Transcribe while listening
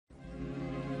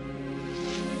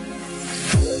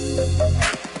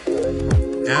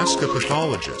Ask a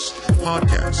Pathologist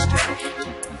podcast.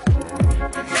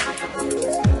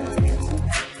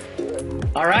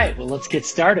 All right, well, let's get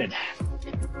started.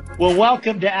 Well,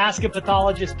 welcome to Ask a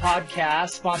Pathologist podcast,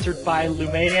 sponsored by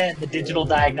Lumea and the Digital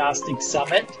Diagnostic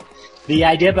Summit. The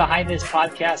idea behind this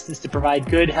podcast is to provide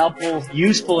good, helpful,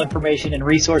 useful information and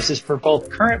resources for both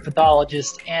current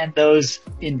pathologists and those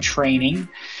in training.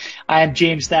 I am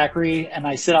James Thackeray, and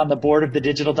I sit on the board of the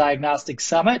Digital Diagnostic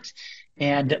Summit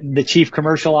and the Chief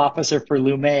Commercial Officer for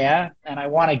Lumea. And I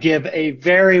want to give a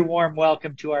very warm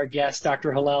welcome to our guest,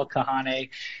 Dr. Hillel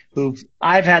Kahane, who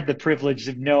I've had the privilege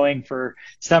of knowing for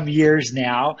some years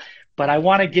now. But I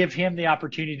want to give him the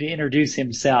opportunity to introduce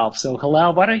himself. So,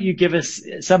 Hillel, why don't you give us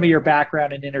some of your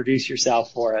background and introduce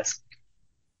yourself for us?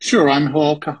 Sure. I'm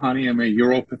Hillel Kahane. I'm a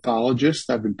uropathologist.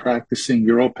 I've been practicing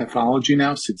uropathology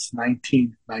now since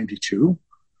 1992.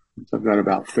 So I've got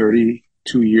about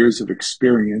 32 years of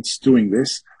experience doing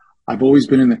this. I've always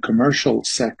been in the commercial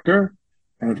sector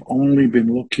and have only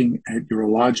been looking at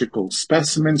urological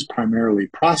specimens, primarily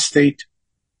prostate,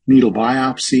 needle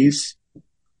biopsies.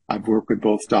 I've worked with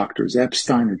both Drs.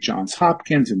 Epstein at Johns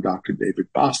Hopkins and Dr. David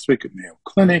Bostwick at Mayo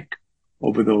Clinic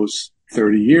over those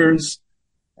 30 years,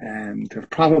 and have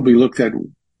probably looked at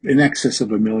in excess of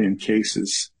 1 million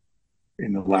cases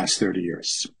in the last 30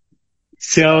 years.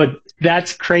 So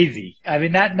that's crazy. I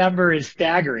mean, that number is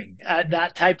staggering.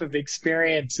 That type of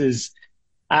experience is,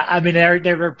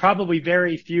 there are probably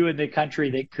very few in the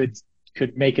country that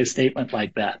could make a statement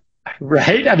like that,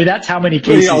 right? I mean, that's how many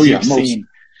cases you've seen.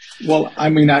 Well, I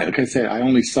mean, like I said, I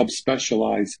only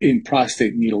subspecialize in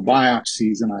prostate needle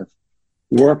biopsies, and I've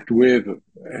worked with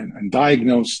and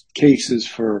diagnosed cases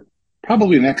for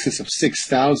probably in excess of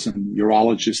 6,000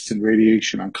 urologists and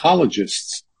radiation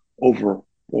oncologists over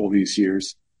all these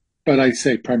years. But I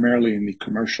say primarily in the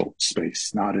commercial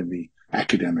space, not in the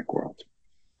academic world.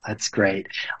 That's great.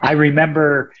 I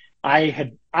remember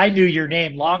I knew your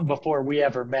name long before we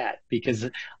ever met because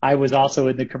I was also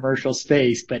in the commercial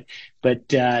space, but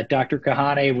Dr.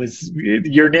 Kahane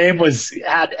your name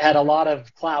had a lot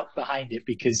of clout behind it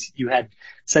because you had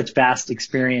such vast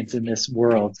experience in this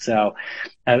world. So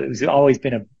it's always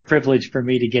been a privilege for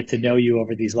me to get to know you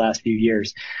over these last few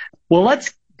years. Well,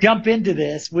 let's jump into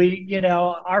this.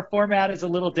 Our format is a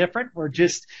little different. We're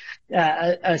just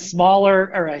a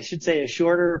smaller, or I should say a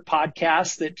shorter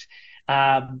podcast that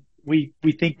we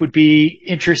think would be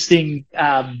interesting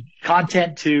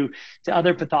content to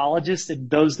other pathologists and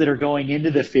those that are going into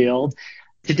the field.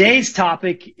 Today's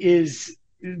topic is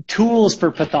tools for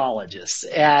pathologists,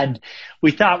 and we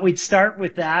thought we'd start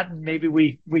with that, and maybe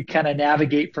we kind of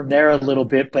navigate from there a little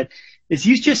bit. But as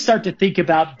you just start to think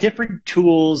about different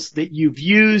tools that you've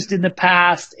used in the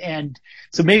past, and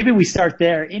so maybe we start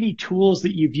there. Any tools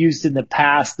that you've used in the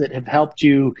past that have helped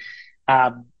you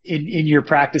in your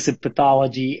practice of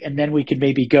pathology, and then we can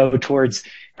maybe go towards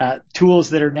tools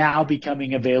that are now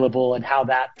becoming available and how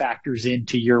that factors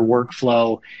into your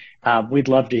workflow. We'd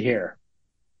love to hear.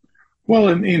 Well,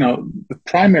 and the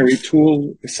primary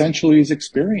tool essentially is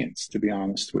experience, to be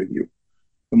honest with you.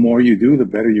 The more you do, the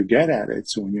better you get at it.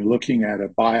 So when you're looking at a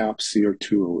biopsy or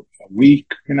two a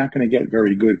week, you're not going to get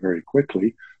very good very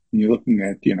quickly. When you're looking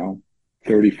at,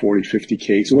 30, 40, 50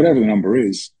 cases, whatever the number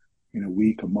is, in a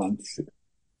week, a month,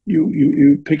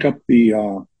 you pick up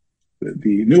the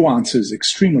nuances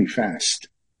extremely fast.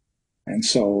 And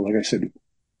so, like I said,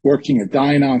 working at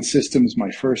Dynon Systems, my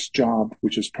first job,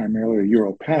 which was primarily a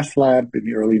Uropath lab in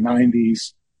the early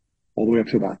 90s, all the way up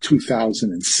to about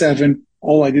 2007,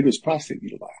 all I did was prostate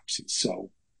needle biopsies. So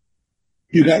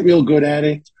you got real good at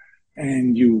it,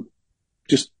 and you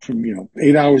just from,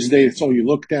 8 hours a day, that's all you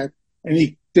looked at.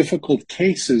 Any difficult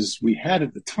cases we had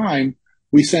at the time,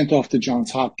 we sent off to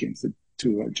Johns Hopkins,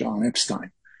 to John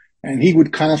Epstein, and he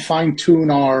would kind of fine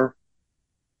tune our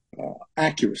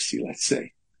accuracy, let's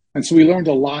say. And so we learned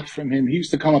a lot from him. He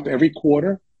used to come up every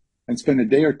quarter and spend a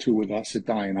day or two with us at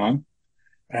Dynon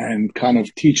and kind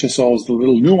of teach us all the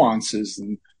little nuances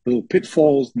and little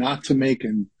pitfalls not to make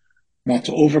and not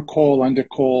to overcall,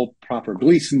 undercall, proper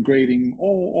Gleason grading,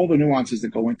 all the nuances that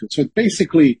go into it. So it's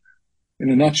basically, in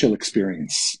a nutshell,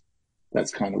 experience.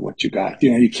 That's kind of what you got.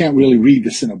 You can't really read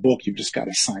this in a book. You've just got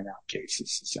to sign out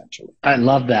cases, essentially. I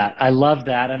love that.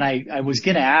 And I was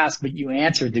going to ask, but you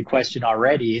answered the question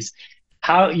already, is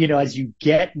how, as you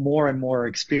get more and more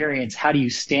experience, how do you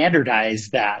standardize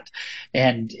that?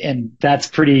 And that's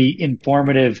pretty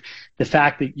informative. The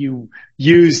fact that you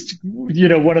used,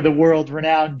 one of the world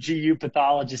renowned GU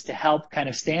pathologists to help kind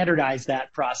of standardize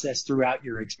that process throughout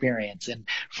your experience and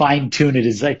fine tune it,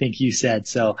 as I think you said.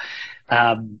 So,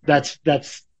 that's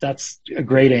a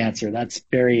great answer. That's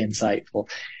very insightful.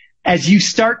 as you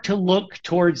start to look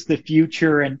towards the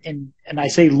future, and I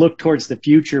say look towards the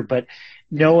future, but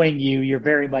knowing you're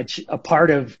very much a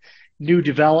part of new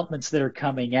developments that are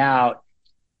coming out.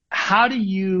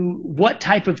 What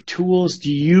type of tools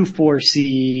do you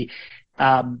foresee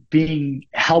being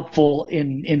helpful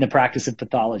in the practice of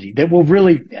pathology that will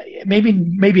really,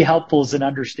 maybe helpful is an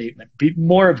understatement, be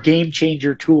more of game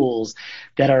changer tools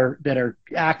that are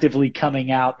actively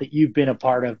coming out that you've been a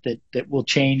part of that will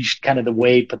change kind of the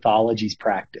way pathology is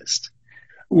practiced?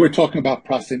 We're talking about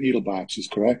prostate needle biopsies,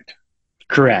 correct?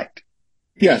 Correct.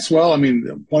 Yes. Well, I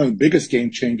mean, one of the biggest game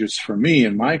changers for me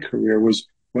in my career was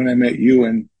when I met you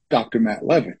and Dr. Matt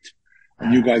Levitt,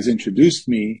 and you guys introduced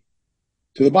me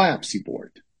to the biopsy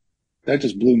board. That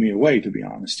just blew me away, to be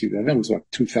honest with you. That was like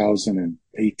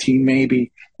 2018,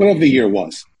 maybe, whatever the year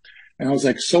was. And I was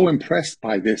like so impressed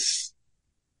by this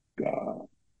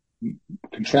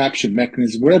contraption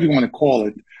mechanism, whatever you want to call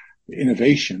it,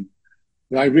 innovation,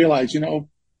 that I realized,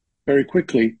 very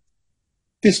quickly,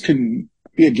 this can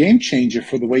be a game changer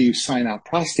for the way you sign out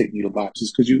prostate needle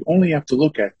biopsies, because you only have to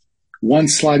look at one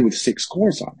slide with 6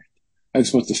 cores on it, as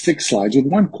opposed to 6 slides with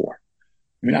 1 core.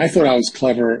 I mean, I thought I was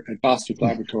clever at Bostwick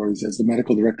Laboratories as the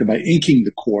medical director by inking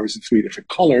the cores in 3 different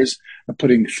colors and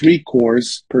putting 3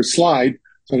 cores per slide.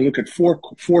 So I look at four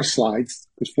slides,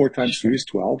 because 4 times 3 is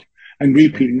 12, and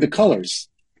repeating the colors.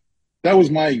 That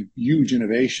was my huge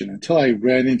innovation until I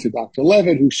ran into Dr.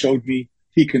 Levitt, who showed me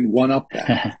he can one-up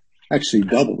that, actually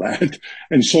double that,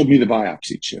 and showed me the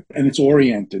biopsy chip. And it's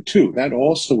oriented too. That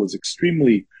also was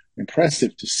extremely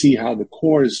impressive to see how the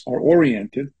cores are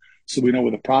oriented, so we know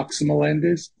where the proximal end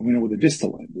is and we know where the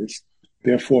distal end is.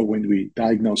 Therefore, when we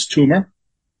diagnose tumor,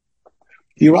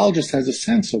 the urologist has a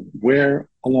sense of where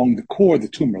along the core the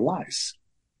tumor lies.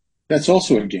 That's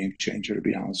also a game changer, to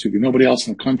be honest with you. Nobody else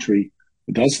in the country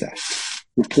does that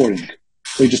reporting.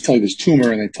 They just tell you there's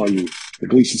tumor and they tell you the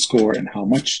Gleason score and how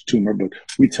much tumor, but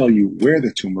we tell you where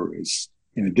the tumor is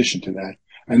in addition to that,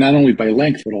 and not only by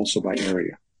length but also by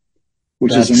area,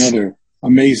 which is another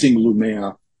amazing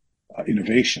Lumea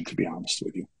innovation, to be honest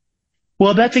with you.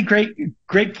 Well, that's a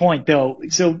great point, though.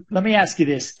 So let me ask you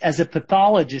this: as a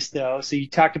pathologist, though, so you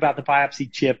talked about the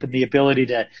biopsy chip and the ability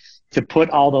to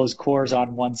put all those cores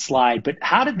on one slide, but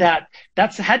how did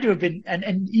that's had to have been,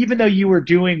 and even though you were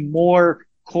doing more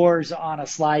cores on a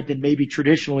slide than maybe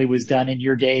traditionally was done in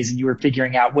your days, and you were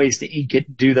figuring out ways to ink it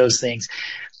and do those things,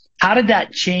 how did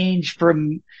that change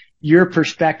from your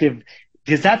perspective?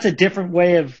 Because that's a different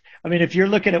way of, I mean, if you're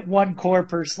looking at 1 core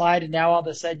per slide and now all of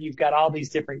a sudden you've got all these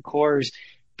different cores,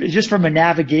 just from a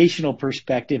navigational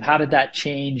perspective, how did that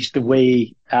change the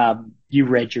way you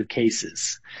read your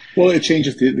cases? Well, it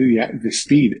changes the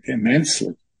speed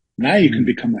immensely. Now you can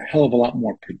become a hell of a lot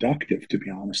more productive, to be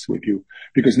honest with you,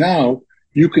 because now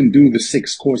you can do the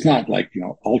 6 cores, not like,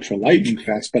 ultra lightning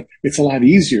fast, but it's a lot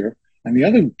easier. And the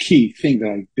other key thing that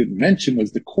I didn't mention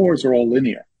was the cores are all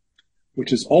linear,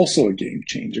 which is also a game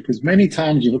changer, because many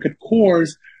times you look at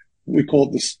cores, we call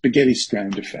it the spaghetti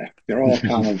strand effect. They're all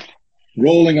kind of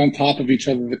rolling on top of each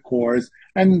other, the cores.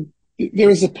 And there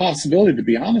is a possibility, to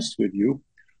be honest with you,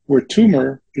 where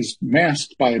tumor is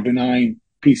masked by a benign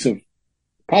piece of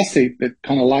prostate that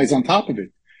kind of lies on top of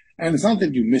it. And it's not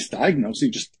that you misdiagnosed,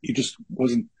 you just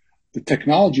wasn't, the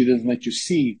technology doesn't let you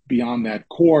see beyond that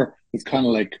core. It's kind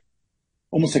of like,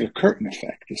 almost like a curtain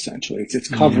effect, essentially. It's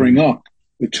covering up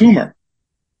the tumor.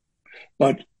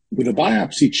 But with a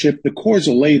biopsy chip, the cores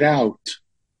are laid out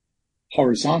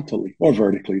horizontally or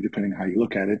vertically, depending on how you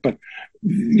look at it. But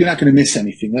you're not going to miss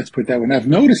anything. Let's put it that way. And I've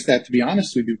noticed that, to be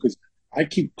honest with you, because I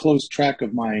keep close track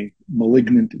of my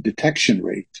malignant detection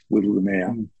rate with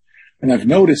Lumea. And I've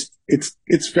noticed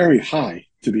it's very high,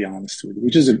 to be honest with you,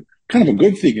 which is a kind of a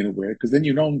good thing in a way, because then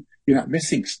you're not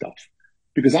missing stuff.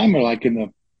 Because I'm like in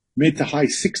the mid to high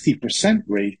 60%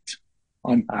 rate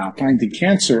on finding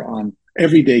cancer on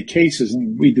everyday cases,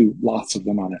 and we do lots of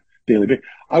them on a daily basis.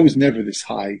 I was never this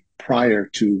high prior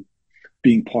to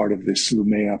being part of this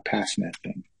Lumea PassNet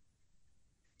thing.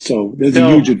 So there's a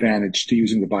huge advantage to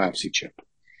using the biopsy chip.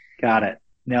 Got it.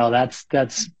 No,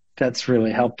 that's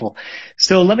really helpful.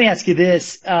 So let me ask you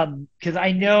this, because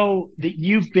I know that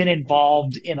you've been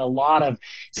involved in a lot of,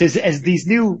 so as these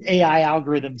new AI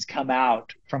algorithms come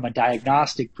out from a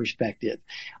diagnostic perspective,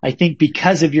 I think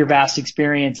because of your vast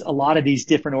experience, a lot of these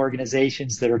different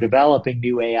organizations that are developing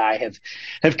new AI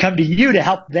have come to you to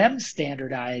help them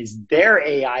standardize their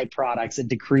AI products and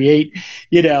to create,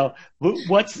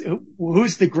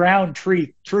 who's the ground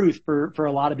truth for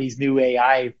a lot of these new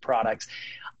AI products.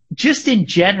 Just in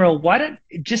general,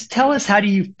 just tell us, how do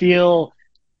you feel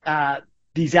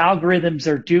these algorithms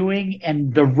are doing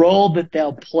and the role that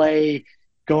they'll play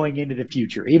going into the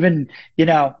future? Even,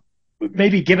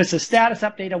 maybe give us a status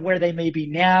update of where they may be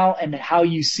now and how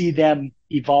you see them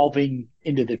evolving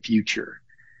into the future.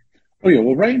 Oh yeah,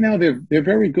 well right now they're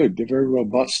very good. They're very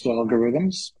robust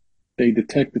algorithms. They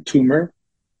detect the tumor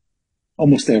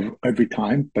almost every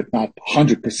time, but not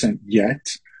 100% yet.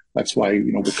 That's why,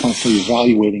 we're constantly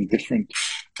evaluating different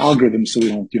algorithms so we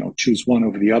don't, choose one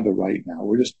over the other right now.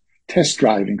 We're just test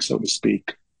driving, so to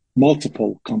speak,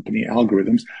 multiple company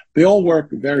algorithms. They all work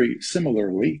very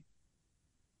similarly.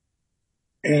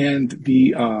 And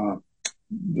the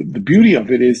beauty of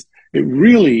it is it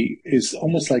really is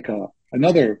almost like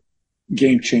another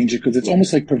game changer, because it's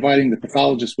almost like providing the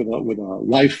pathologist with a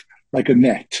life, like a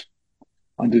net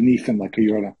underneath them, like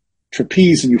you're on a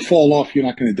trapeze and you fall off, you're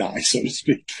not going to die, so to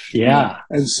speak. Yeah.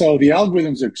 And so the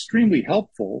algorithms are extremely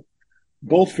helpful,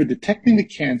 both for detecting the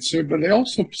cancer, but they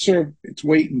also serve its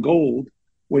weight in gold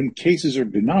when cases are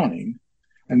benign.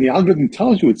 And the algorithm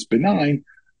tells you it's benign.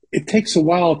 It takes a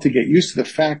while to get used to the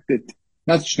fact that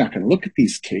not that you're not going to look at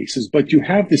these cases, but you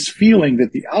have this feeling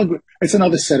that the algorithm, it's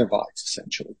another set of eyes,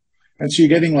 essentially. And so you're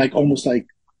getting almost like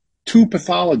two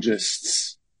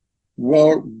pathologists,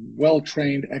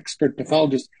 well-trained expert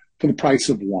pathologists, for the price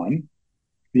of one.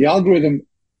 The algorithm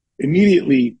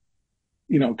immediately,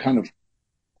 kind of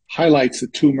highlights the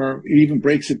tumor. It even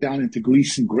breaks it down into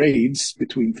Gleason grades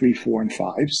between 3, 4, and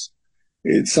 5s.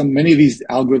 Many of these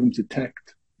algorithms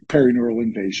detect perineural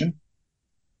invasion.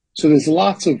 So there's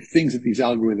lots of things that these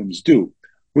algorithms do.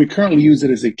 We currently use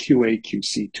it as a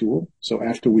QA/QC tool. So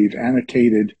after we've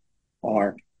annotated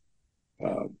our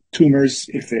tumors,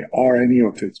 if there are any,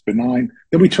 or if it's benign,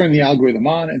 then we turn the algorithm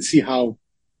on and see how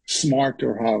smart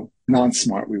or how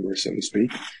non-smart we were, so to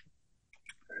speak.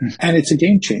 And it's a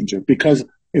game changer, because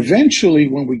eventually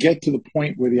when we get to the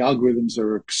point where the algorithms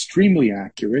are extremely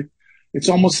accurate, it's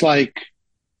almost like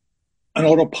an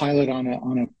autopilot on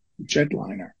a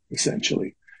jetliner,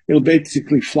 essentially. It'll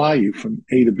basically fly you from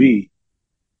A to B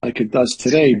like it does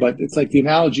today. But it's like the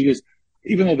analogy is,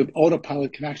 even though the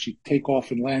autopilot can actually take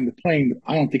off and land the plane,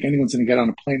 I don't think anyone's going to get on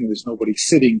a plane where there's nobody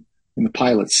sitting in the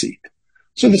pilot's seat.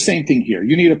 So the same thing here.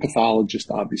 You need a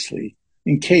pathologist, obviously,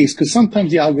 in case, because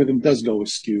sometimes the algorithm does go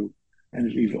askew and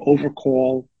it'll either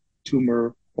overcall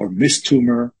tumor or miss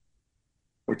tumor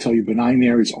or tell you benign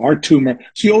areas are tumor.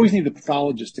 So you always need the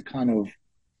pathologist to kind of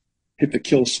hit the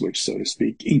kill switch, so to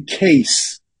speak, in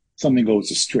case something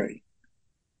goes astray.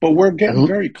 But we're getting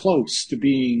very close to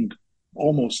being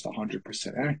almost 100%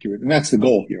 accurate. And that's the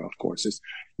goal here, of course, is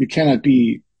you cannot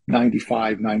be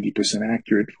 95, 90%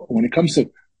 accurate. When it comes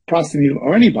to prostate needle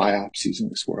or any biopsies in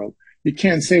this world, you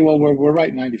can't say, well, we're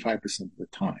right 95% of the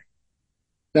time.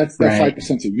 That 5%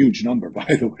 is a huge number, by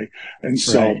the way. And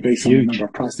so based on the number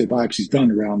of prostate biopsies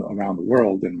done around the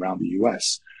world and around the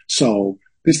US. So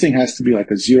this thing has to be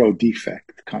like a zero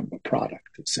defect kind of a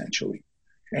product, essentially.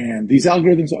 And these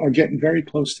algorithms are getting very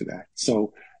close to that.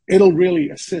 So it'll really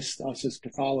assist us as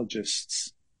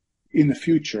pathologists in the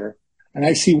future. And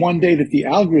I see one day that the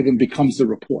algorithm becomes the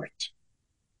report,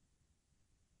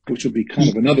 which will be kind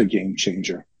of another game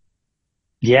changer.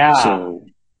 Yeah.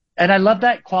 And I love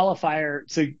that qualifier.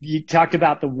 So you talked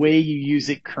about the way you use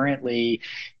it currently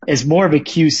as more of a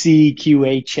QC,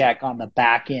 QA check on the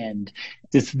back end.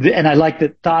 And I like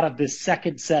the thought of this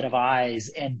second set of eyes.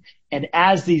 And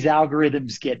as these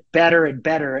algorithms get better and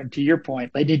better, and to your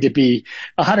point, they need to be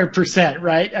 100%,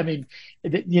 right? I mean,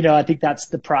 I think that's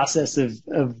the process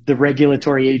of the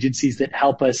regulatory agencies that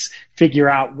help us figure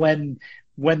out when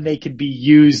they can be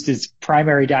used as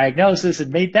primary diagnosis,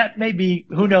 and that may be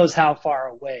who knows how far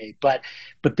away, but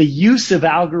the use of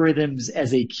algorithms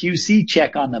as a QC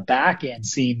check on the back end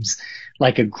seems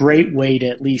like a great way to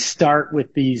at least start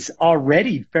with these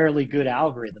already fairly good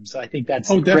algorithms. So I think that's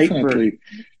great. Definitely.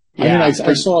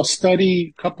 I saw a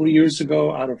study a couple of years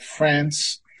ago out of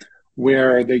France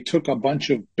where they took a bunch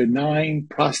of benign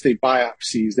prostate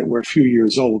biopsies that were a few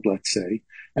years old, let's say,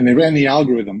 and they ran the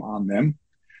algorithm on them.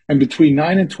 And between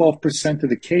 9 and 12% of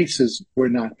the cases were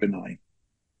not benign.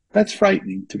 That's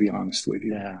frightening, to be honest with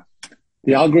you. Yeah.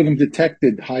 The algorithm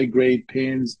detected high-grade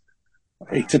pins,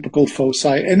 atypical foci,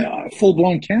 and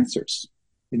full-blown cancers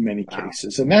in many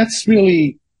cases. And that's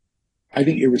really, I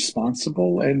think,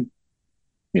 irresponsible and,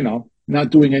 not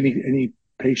doing any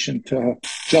patient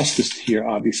justice here,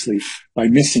 obviously, by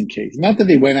missing cases. Not that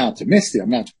they went out to miss it. I'm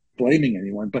not blaming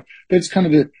anyone, but that's kind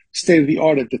of the state of the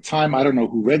art at the time. I don't know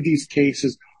who read these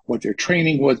cases, what their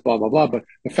training was, blah, blah, blah. But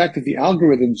the fact that the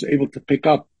algorithms are able to pick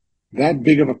up that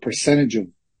big of a percentage of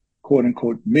quote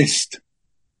unquote missed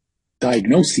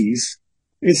diagnoses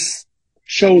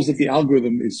shows that the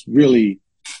algorithm is really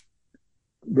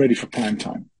ready for prime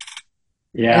time.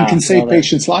 Yeah. And can save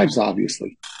patients' lives,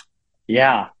 obviously.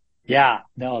 Yeah. Yeah.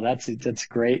 No, that's a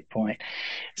great point.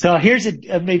 So here's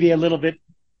maybe a little bit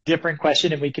different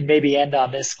question, and we can maybe end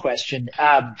on this question.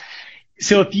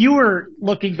 So if you were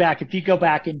looking back, if you go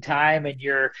back in time and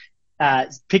you're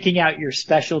picking out your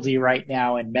specialty right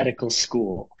now in medical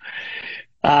school,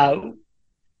 uh,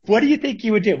 what do you think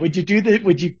you would do? Would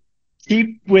you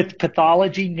keep with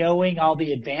pathology knowing all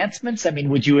the advancements? I mean,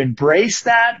 would you embrace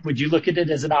that? Would you look at it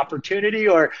as an opportunity,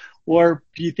 or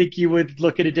do you think you would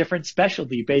look at a different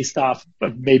specialty based off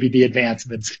of maybe the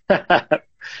advancements? I'd No,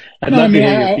 I love to mean,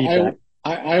 hear your feedback.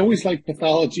 I always liked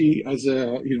pathology as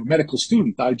a medical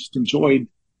student. I just enjoyed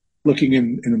looking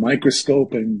in a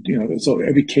microscope, and so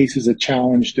every case is a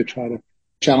challenge to try to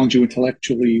challenge you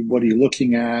intellectually. What are you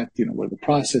looking at? What are the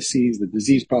processes, the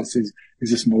disease processes? Is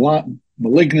this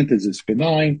malignant? Is this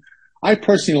benign? I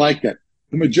personally like that.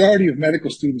 The majority of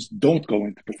medical students don't go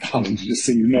into pathology, just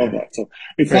so you know that. So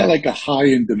it's not like a high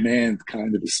in demand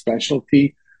kind of a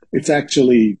specialty. It's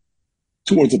actually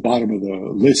towards the bottom of the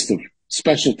list of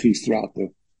specialties throughout the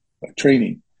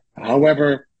training.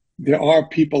 However, there are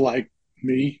people like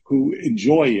me who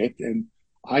enjoy it, and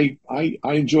I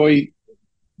enjoy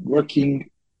working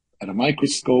at a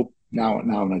microscope now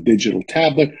on a digital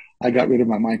tablet. I got rid of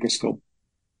my microscope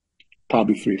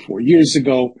probably 3 or 4 years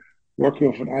ago.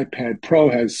 Working with an iPad Pro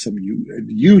has some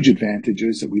huge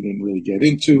advantages that we didn't really get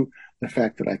into. The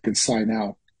fact that I can sign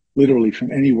out literally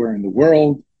from anywhere in the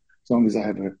world, as long as I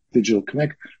have a digital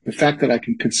connect. The fact that I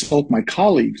can consult my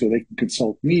colleagues or they can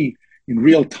consult me in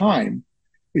real time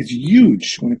is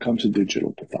huge when it comes to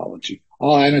digital pathology.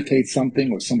 I'll annotate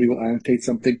something, or somebody will annotate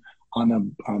something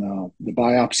on the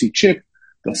biopsy chip.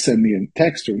 They'll send me a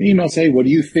text or an email, say, what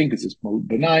do you think? Is this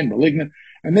benign, malignant?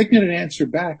 And they get an answer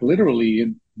back literally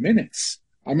in minutes.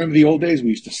 I remember the old days, we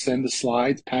used to send the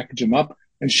slides, package them up,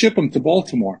 and ship them to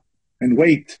Baltimore and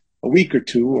wait a week or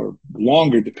two or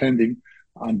longer, depending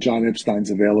on John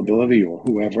Epstein's availability or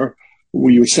whoever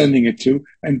you were sending it to.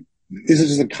 And this is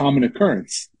just a common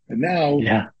occurrence. And now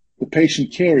the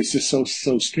patient care is just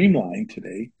so streamlined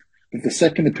today that the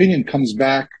second opinion comes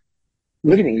back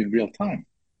literally in real time.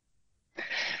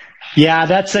 Yeah,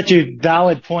 that's such a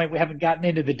valid point. We haven't gotten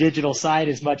into the digital side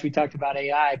as much. We talked about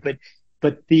AI, but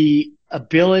the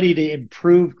ability to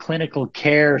improve clinical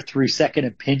care through second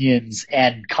opinions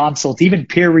and consults, even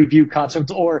peer review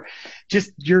consults, or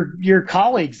just your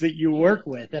colleagues that you work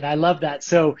with. And I love that.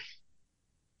 So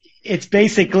it's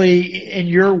basically in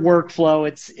your workflow,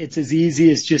 it's as easy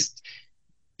as just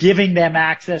giving them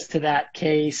access to that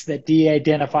case, that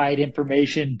de-identified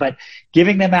information, but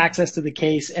giving them access to the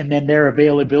case and then their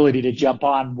availability to jump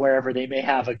on wherever they may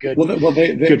have a good,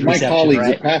 good my colleagues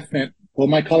right?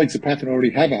 my colleagues at Pathologists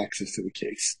already have access to the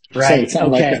case. Right. So it's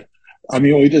not like that. I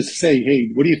mean, we just say,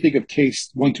 hey, what do you think of case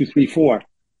 1, 2, 3, 4?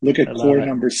 Look at core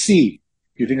number C.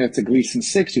 Do you think that's a Gleason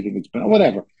 6? Do you think it's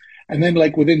whatever? And then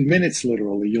like within minutes,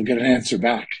 literally, you'll get an answer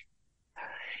back.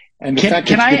 And the fact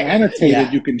that it's been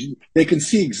annotated, they can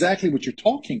see exactly what you're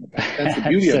talking about. That's the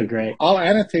beauty of it. Great. I'll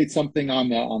annotate something on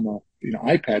the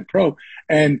iPad Pro,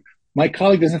 and my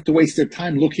colleague doesn't have to waste their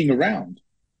time looking around.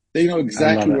 They know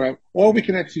exactly where, or we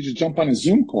can actually just jump on a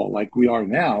Zoom call like we are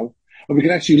now, and we can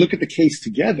actually look at the case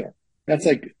together. That's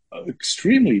like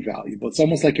extremely valuable. It's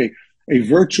almost like a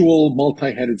virtual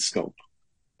multi-headed scope.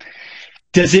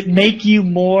 Does it make you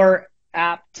more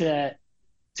apt to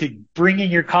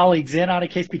bringing your colleagues in on a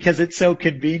case because it's so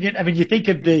convenient? I mean, you think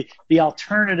of the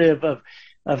alternative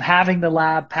of having the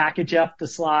lab package up the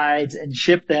slides and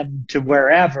ship them to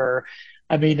wherever.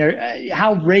 I mean,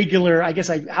 how regular,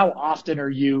 how often are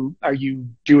you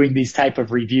doing these type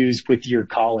of reviews with your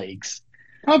colleagues?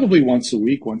 Probably once a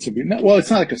week, once every. Well,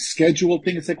 it's not like a scheduled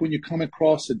thing. It's like when you come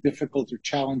across a difficult or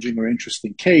challenging or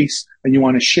interesting case and you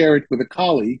want to share it with a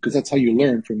colleague, because that's how you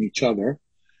learn from each other.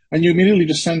 And you immediately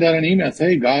just send out an email.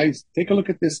 Say, hey, guys, take a look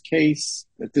at this case,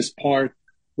 at this part.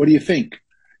 What do you think?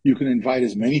 You can invite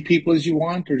as many people as you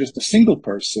want, or just a single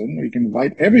person, or you can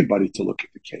invite everybody to look at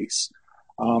the case.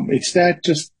 It's that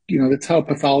just, that's how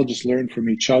pathologists learn from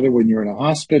each other when you're in a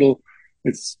hospital.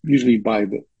 It's usually by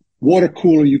the water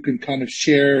cooler you can kind of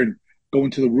share and go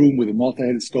into the room with a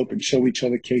multi-headed scope and show each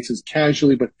other cases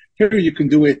casually. But here you can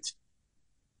do it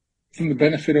from the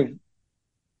benefit of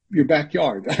your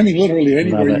backyard. I mean, literally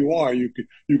anywhere you are, you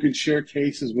can share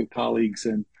cases with colleagues,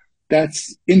 and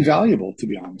that's invaluable, to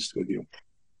be honest with you.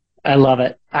 I love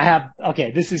it.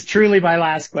 This is truly my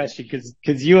last question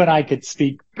because you and I could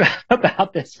speak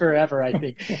about this forever, I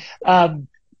think.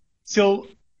 So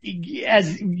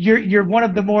as you're one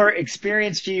of the more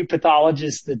experienced GU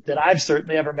pathologists that I've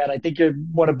certainly ever met. I think you're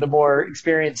one of the more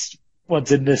experienced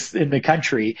ones in the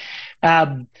country.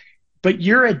 but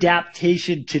your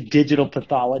adaptation to digital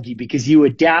pathology, because you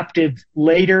adapted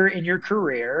later in your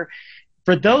career.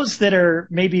 For those that are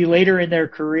maybe later in their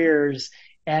careers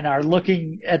and are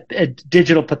looking at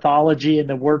digital pathology and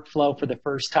the workflow for the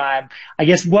first time, I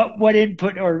guess what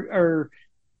input or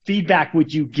feedback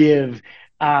would you give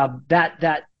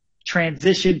that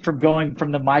transition from going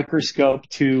from the microscope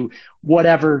to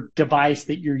whatever device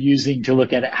that you're using to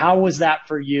look at it? How was that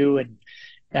for you? And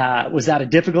was that a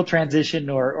difficult transition,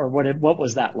 or what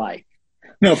was that like?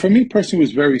 No, for me personally, it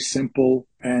was very simple.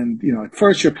 And, at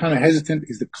first you're kind of hesitant.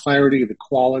 Is the clarity, the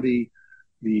quality,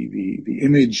 the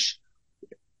image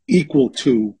equal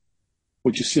to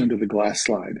what you see under the glass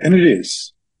slide? And it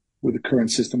is, with the current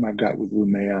system I've got with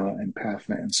Lumea and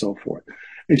PathNet and so forth.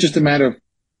 It's just a matter of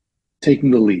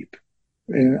taking the leap.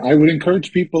 And I would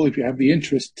encourage people, if you have the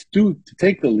interest to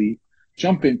take the leap,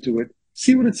 jump into it,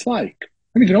 see what it's like.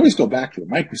 I mean, you can always go back to the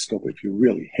microscope if you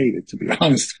really hate it, to be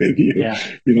honest with you. Yeah.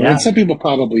 And some people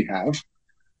probably have,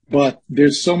 but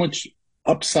there's so much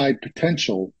upside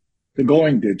potential to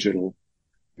going digital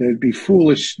that it'd be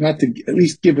foolish not to at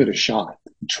least give it a shot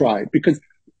and try it, because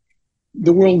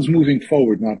the world's moving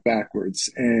forward, not backwards.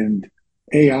 And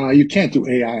AI, you can't do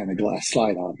AI on a glass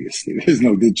slide, obviously. There's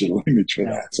no digital image for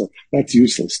that. So that's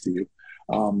useless to you.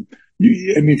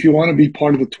 If you want to be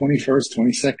part of the 21st,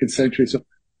 22nd century, so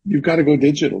you've got to go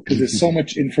digital, because there's so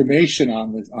much information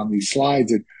on these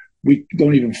slides that we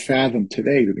don't even fathom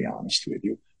today, to be honest with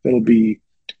you. That'll be,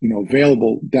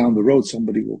 available down the road.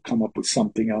 Somebody will come up with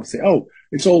something else, say, oh,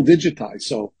 it's all digitized.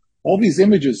 So all these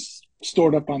images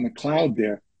stored up on the cloud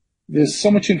there's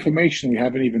so much information we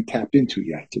haven't even tapped into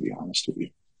yet, to be honest with you.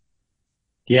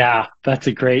 Yeah, that's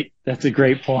a great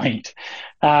point.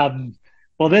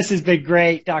 Well, this has been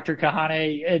great, Dr.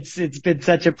 Kahane. It's been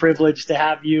such a privilege to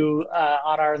have you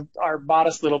on our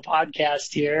modest little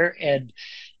podcast here and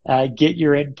get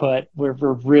your input. We're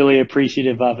really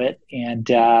appreciative of it, and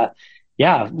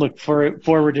look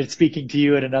forward to speaking to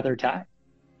you at another time.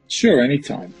 Sure,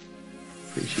 anytime.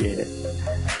 Appreciate it.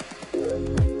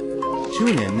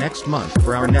 Tune in next month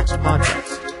for our next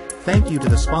podcast. Thank you to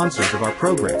the sponsors of our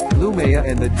program, Lumea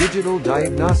and the Digital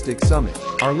Diagnostic Summit,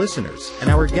 our listeners, and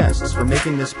our guests for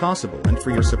making this possible and for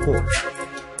your support.